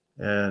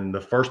 and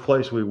the first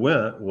place we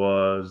went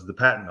was the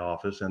patent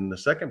office. And the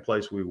second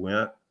place we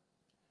went,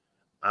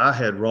 I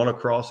had run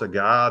across a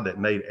guy that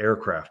made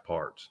aircraft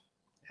parts.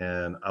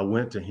 And I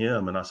went to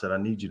him and I said, I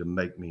need you to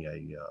make me a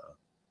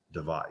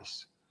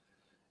device.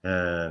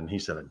 And he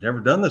said, I've never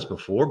done this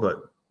before,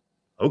 but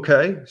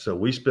okay. So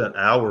we spent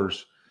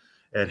hours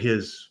at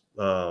his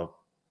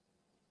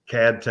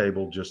CAD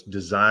table just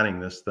designing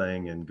this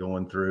thing and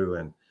going through,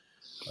 and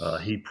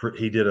he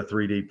did a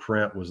 3D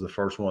print, was the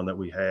first one that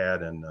we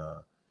had, and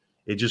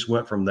it just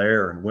went from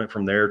there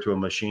to a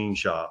machine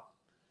shop.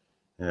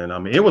 And I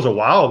mean, it was a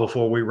while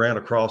before we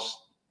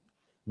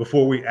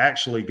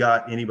actually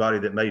got anybody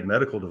that made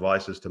medical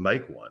devices to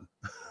make one.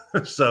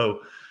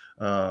 So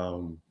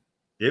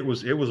it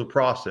was a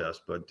process,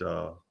 but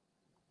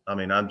I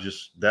mean,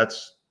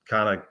 that's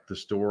kind of the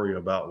story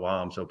about why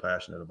I'm so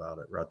passionate about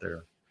it right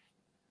there.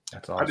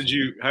 That's awesome.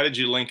 How did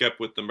you link up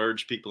with the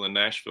Merge people in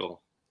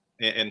Nashville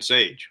and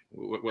Sage?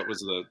 What was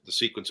the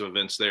sequence of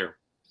events there?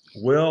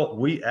 Well,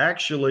 we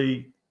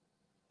actually,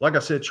 like I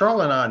said,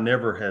 Charlie and I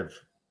never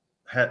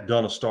had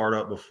done a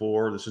startup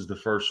before. This is the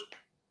first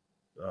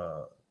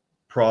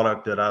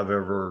product that I've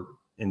ever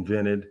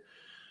invented.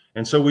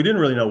 And so we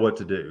didn't really know what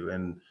to do.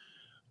 And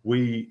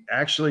we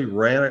actually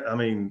ran it. I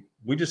mean,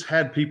 we just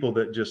had people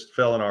that just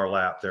fell in our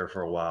lap there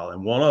for a while.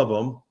 And one of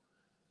them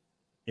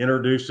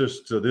introduced us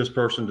to this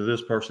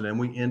person, and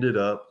we ended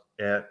up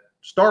at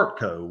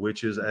StartCo,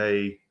 which is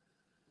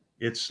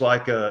it's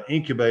like a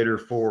incubator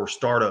for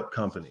startup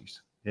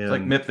companies. It's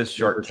like Memphis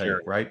Shark Tank,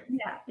 right?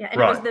 Yeah. And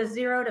right. It was the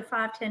 0 to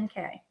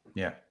 510K.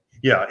 Yeah.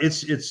 Yeah.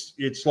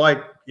 It's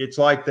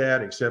like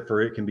that, except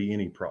for it can be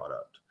any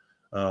product.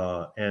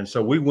 And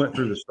so we went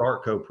through the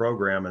StartCo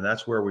program, and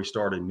that's where we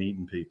started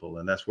meeting people,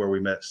 and that's where we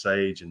met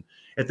Sage. And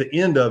at the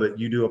end of it,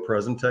 you do a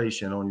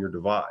presentation on your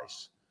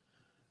device,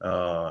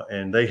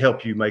 and they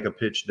help you make a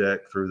pitch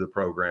deck through the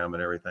program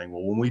and everything.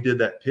 Well, when we did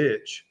that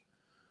pitch,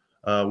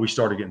 we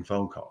started getting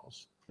phone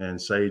calls,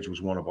 and Sage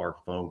was one of our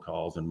phone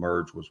calls, and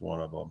Merge was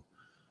one of them.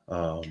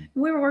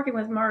 We were working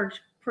with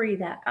Merge pre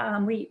that.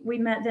 We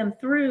met them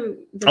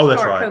through the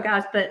StartCo right.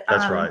 guys, but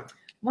that's right.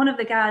 One of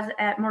the guys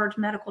at Merge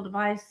Medical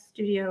Device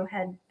Studio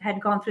had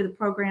gone through the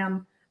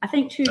program, I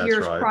think 2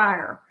 years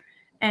prior.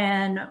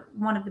 And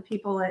one of the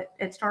people at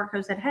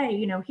StartCo said, hey,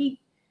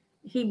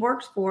 he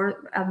works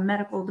for a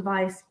medical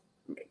device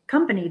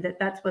company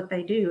that's what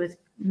they do, is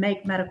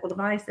make medical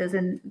devices.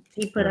 And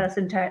he put us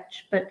in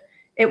touch. But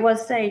it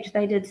was Sage.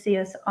 They did see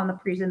us on the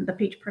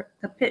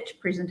pitch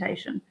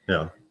presentation.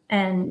 Yeah.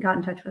 And got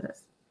in touch with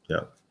us.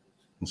 Yeah.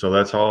 And so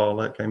that's how all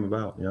that came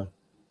about. Yeah.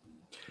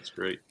 That's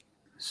great.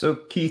 So,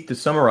 Keith, to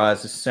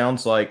summarize, this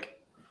sounds like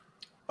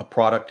a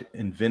product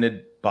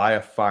invented by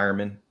a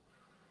fireman,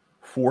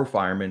 for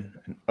firemen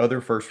and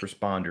other first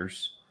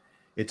responders.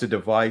 It's a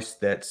device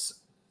it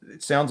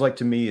sounds like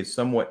to me, is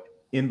somewhat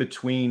in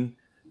between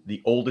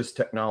the oldest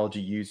technology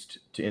used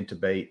to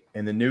intubate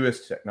and the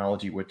newest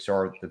technology, which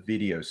are the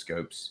video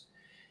scopes.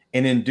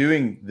 And in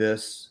doing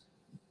this,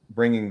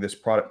 bringing this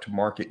product to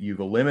market,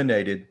 you've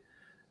eliminated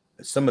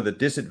some of the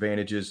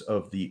disadvantages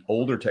of the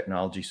older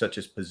technology, such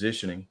as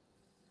positioning,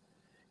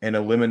 and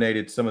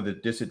eliminated some of the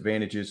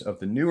disadvantages of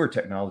the newer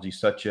technology,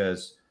 such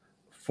as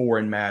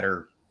foreign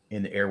matter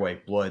in the airway,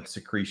 blood,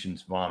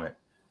 secretions, vomit.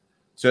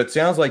 So it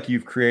sounds like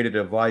you've created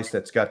a device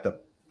that's got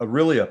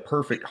really a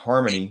perfect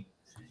harmony,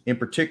 in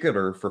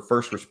particular for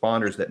first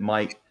responders that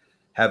might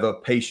have a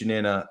patient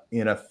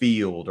in a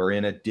field or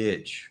in a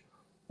ditch,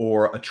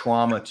 or a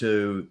trauma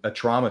to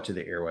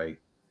the airway.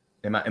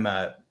 Am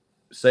I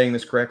saying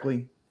this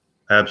correctly?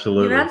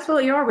 Absolutely. You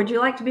absolutely are. Would you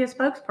like to be a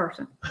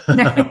spokesperson?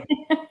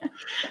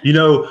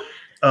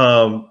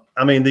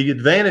 I mean, the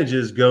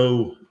advantages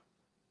go,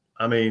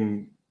 I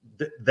mean,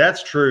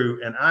 that's true.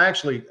 And I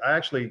actually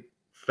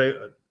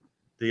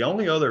the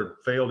only other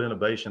failed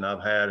intubation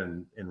I've had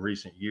in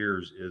recent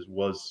years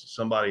was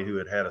somebody who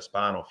had a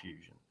spinal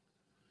fusion.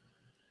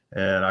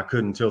 and I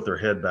couldn't tilt their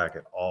head back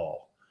at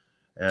all.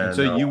 And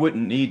so you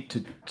wouldn't need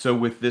to. So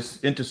with this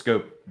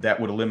INTUSCOPE, that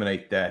would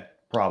eliminate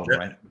that problem,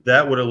 right?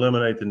 That would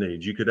eliminate the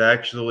need. You could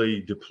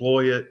actually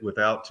deploy it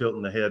without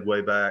tilting the head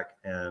way back,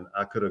 and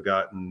I could have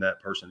gotten that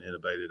person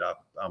intubated.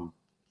 I'm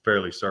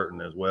fairly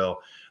certain as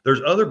well.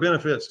 There's other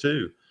benefits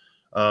too.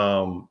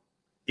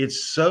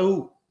 It's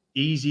so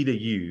easy to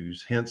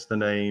use, hence the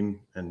name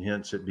and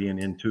hence it being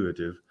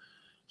intuitive.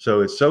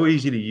 So it's so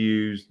easy to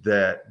use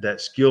that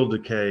skill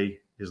decay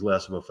is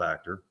less of a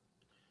factor.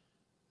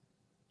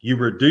 You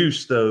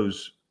reduce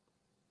those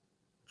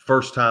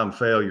first time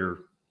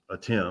failure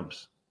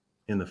attempts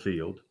in the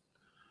field.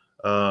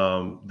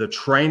 The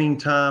training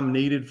time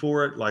needed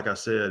for it, like I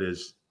said,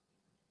 is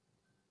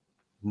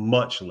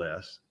much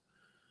less.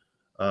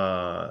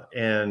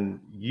 And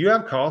you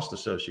have costs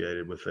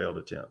associated with failed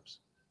attempts,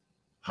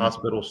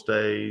 hospital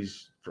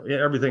stays,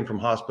 everything from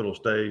hospital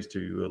stays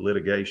to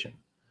litigation.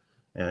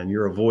 And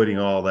you're avoiding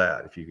all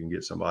that if you can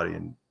get somebody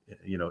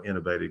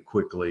intubated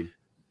quickly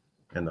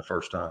in the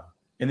first time.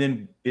 And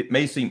then it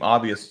may seem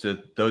obvious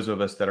to those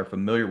of us that are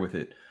familiar with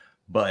it,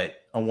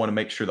 but I want to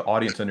make sure the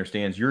audience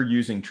understands you're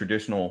using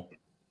traditional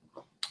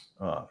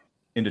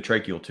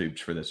endotracheal tubes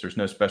for this. There's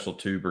no special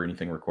tube or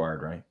anything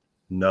required, right?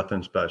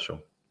 Nothing special.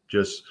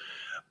 Just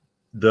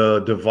the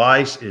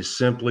device is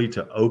simply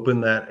to open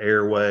that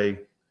airway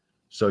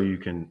so you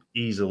can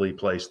easily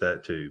place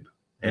that tube.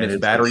 And it's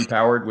battery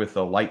powered with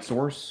a light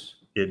source?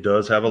 It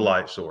does have a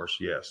light source,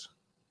 yes.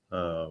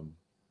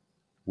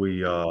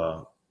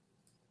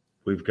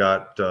 We've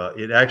got,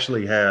 it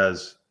actually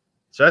has,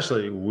 that's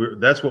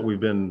what we've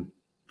been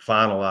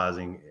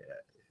finalizing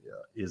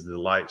is the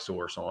light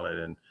source on it.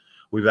 And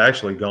we've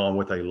actually gone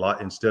with a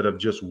light instead of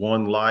just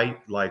one light,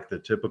 like the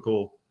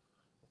typical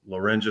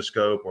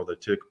laryngoscope or the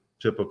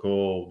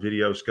typical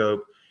videoscope.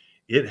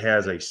 It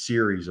has a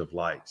series of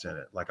lights in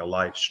it, like a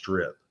light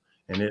strip.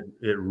 And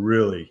it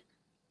really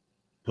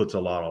puts a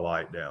lot of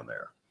light down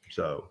there.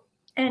 So.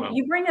 And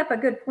you bring up a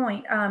good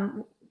point.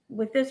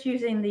 With this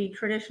using the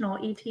traditional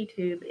ET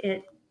tube,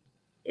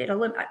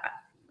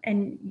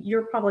 and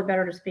you're probably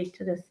better to speak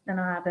to this than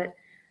I,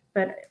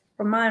 but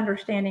from my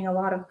understanding, a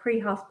lot of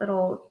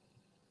pre-hospital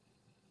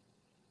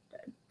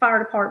fire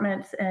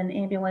departments and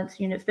ambulance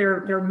units,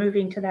 they're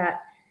moving to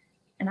that.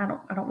 And I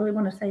don't really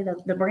want to say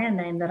the brand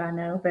name that I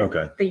know, but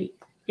okay.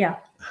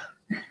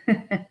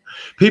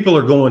 People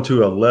are going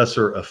to a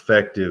lesser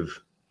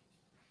effective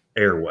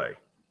airway,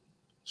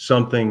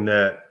 something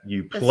that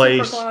you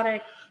place.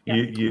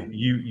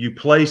 You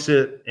place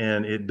it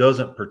and it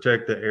doesn't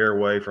protect the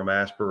airway from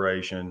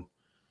aspiration.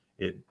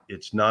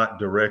 It's not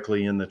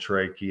directly in the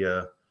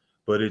trachea,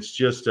 but it's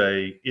just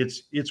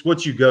it's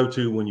what you go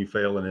to when you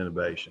fail an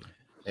intubation.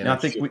 And I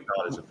think you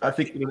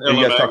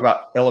guys talk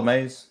about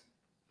LMAs.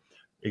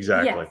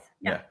 Exactly. Yes.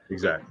 Yeah,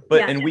 exactly.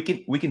 But and we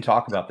can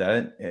talk about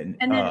that and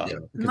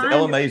because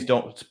LMAs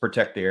don't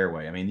protect the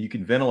airway. I mean, you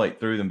can ventilate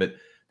through them, but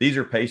these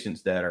are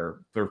patients they're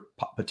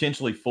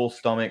potentially full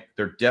stomach.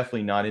 They're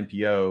definitely not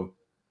NPO.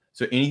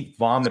 So any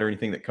vomit or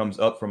anything that comes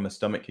up from the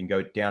stomach can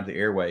go down to the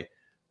airway.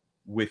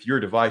 With your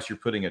device, you're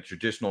putting a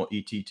traditional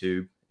ET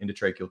tube,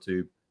 endotracheal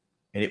tube,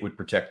 and it would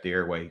protect the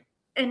airway.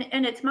 And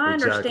it's my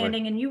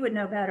understanding, and you would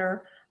know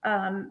better,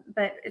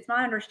 but it's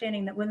my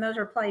understanding that when those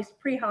are placed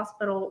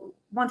pre-hospital,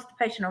 once the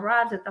patient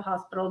arrives at the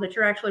hospital, that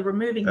you're actually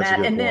removing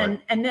that and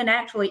then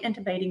actually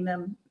intubating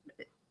them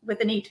with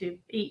an ET tube.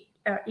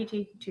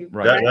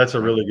 Right. That's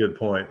a really good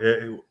point.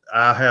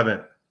 I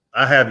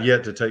have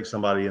yet to take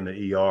somebody in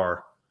the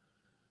ER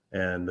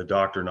and the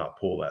doctor not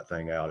pull that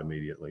thing out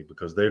immediately,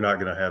 because they're not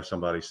going to have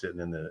somebody sitting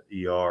in the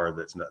ER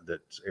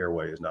that's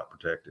airway is not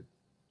protected,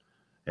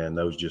 and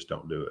those just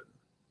don't do it.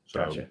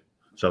 So, gotcha.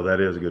 So that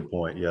is a good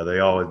point. Yeah,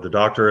 the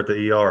doctor at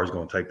the ER is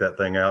going to take that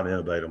thing out and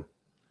intubate them.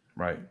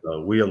 Right.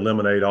 So we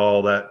eliminate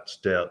all that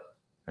step.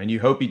 And you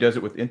hope he does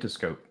it with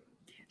INTUSCOPE.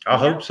 I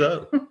hope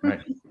so.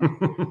 Right.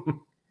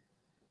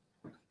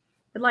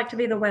 I'd like to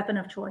be the weapon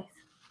of choice.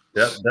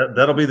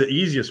 That'll be the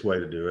easiest way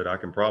to do it. I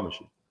can promise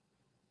you.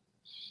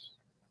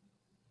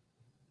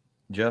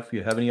 Jeff,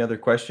 you have any other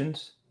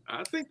questions?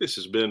 I think this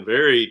has been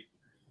very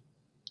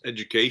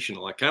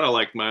educational. I kind of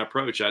like my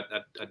approach. I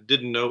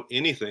didn't know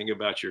anything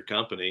about your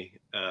company,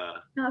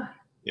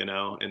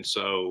 and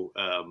so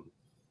I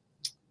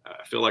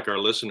feel like our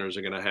listeners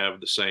are going to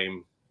have the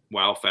same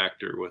wow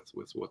factor with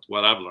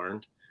what I've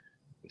learned.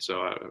 And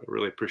so I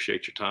really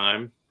appreciate your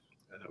time.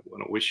 I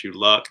want to wish you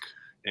luck,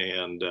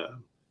 and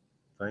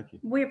thank you.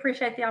 We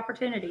appreciate the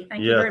opportunity.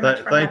 Thank you very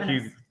much for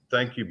having us.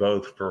 Thank you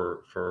both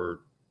for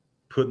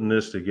putting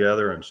this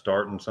together and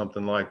starting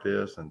something like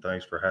this, and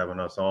thanks for having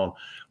us on.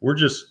 We're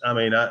just,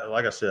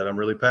 like I said, I'm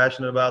really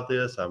passionate about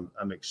this.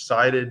 I'm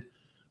excited,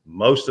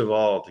 most of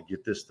all, to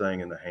get this thing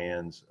in the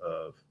hands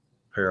of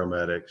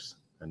paramedics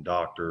and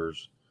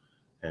doctors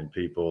and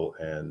people,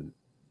 and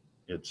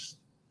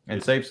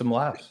save some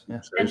lives.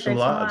 Yeah. Save some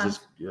lives.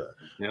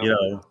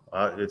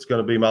 It's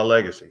going to be my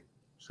legacy.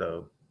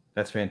 So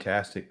that's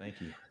fantastic.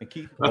 Thank you. And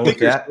Keith, I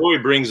think your story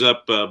brings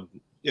up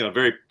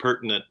very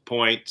pertinent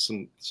points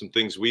and some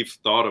things we've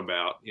thought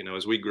about,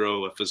 as we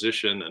grow a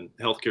physician and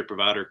healthcare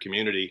provider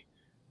community,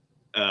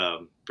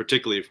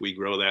 particularly if we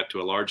grow that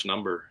to a large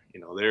number.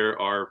 There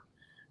are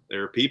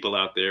people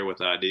out there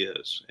with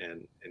ideas,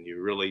 and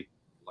you really,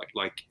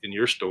 like in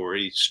your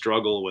story,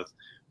 struggle with,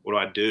 what do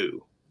I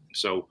do?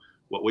 So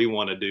what we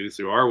want to do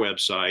through our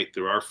website,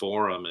 through our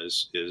forum,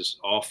 is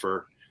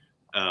offer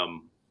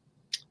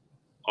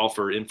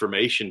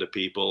information to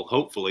people,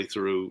 hopefully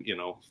through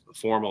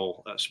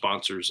formal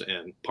sponsors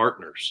and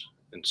partners.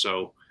 And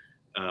so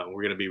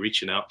we're going to be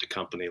reaching out to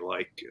company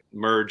like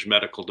Merge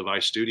Medical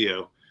Device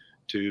Studio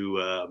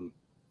to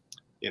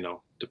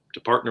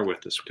partner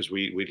with us, because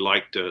we'd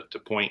like to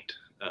point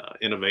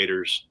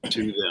innovators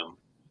to them.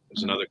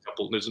 There's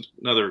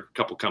another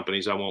couple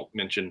companies I won't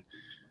mention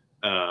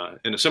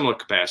in a similar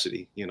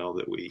capacity,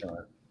 that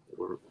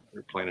we're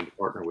planning to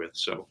partner with.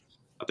 So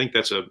I think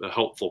that's a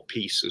helpful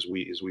piece as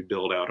we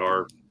build out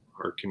our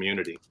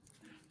community.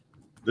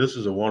 This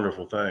is a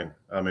wonderful thing.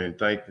 I mean,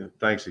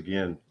 thanks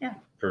again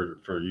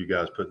for you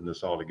guys putting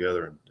this all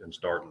together and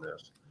starting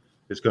this.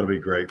 It's going to be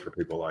great for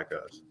people like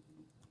us.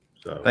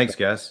 So thanks,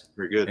 guys.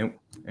 Very good.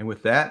 And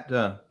with that,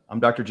 I'm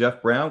Dr.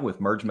 Jeff Brown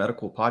with Merge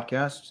Medical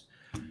Podcasts,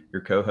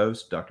 your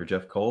co-host, Dr.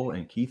 Jeff Cole,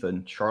 and Keith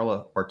and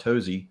Charla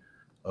Bartozzi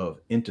of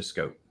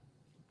INTUSCOPE.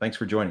 Thanks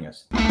for joining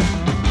us.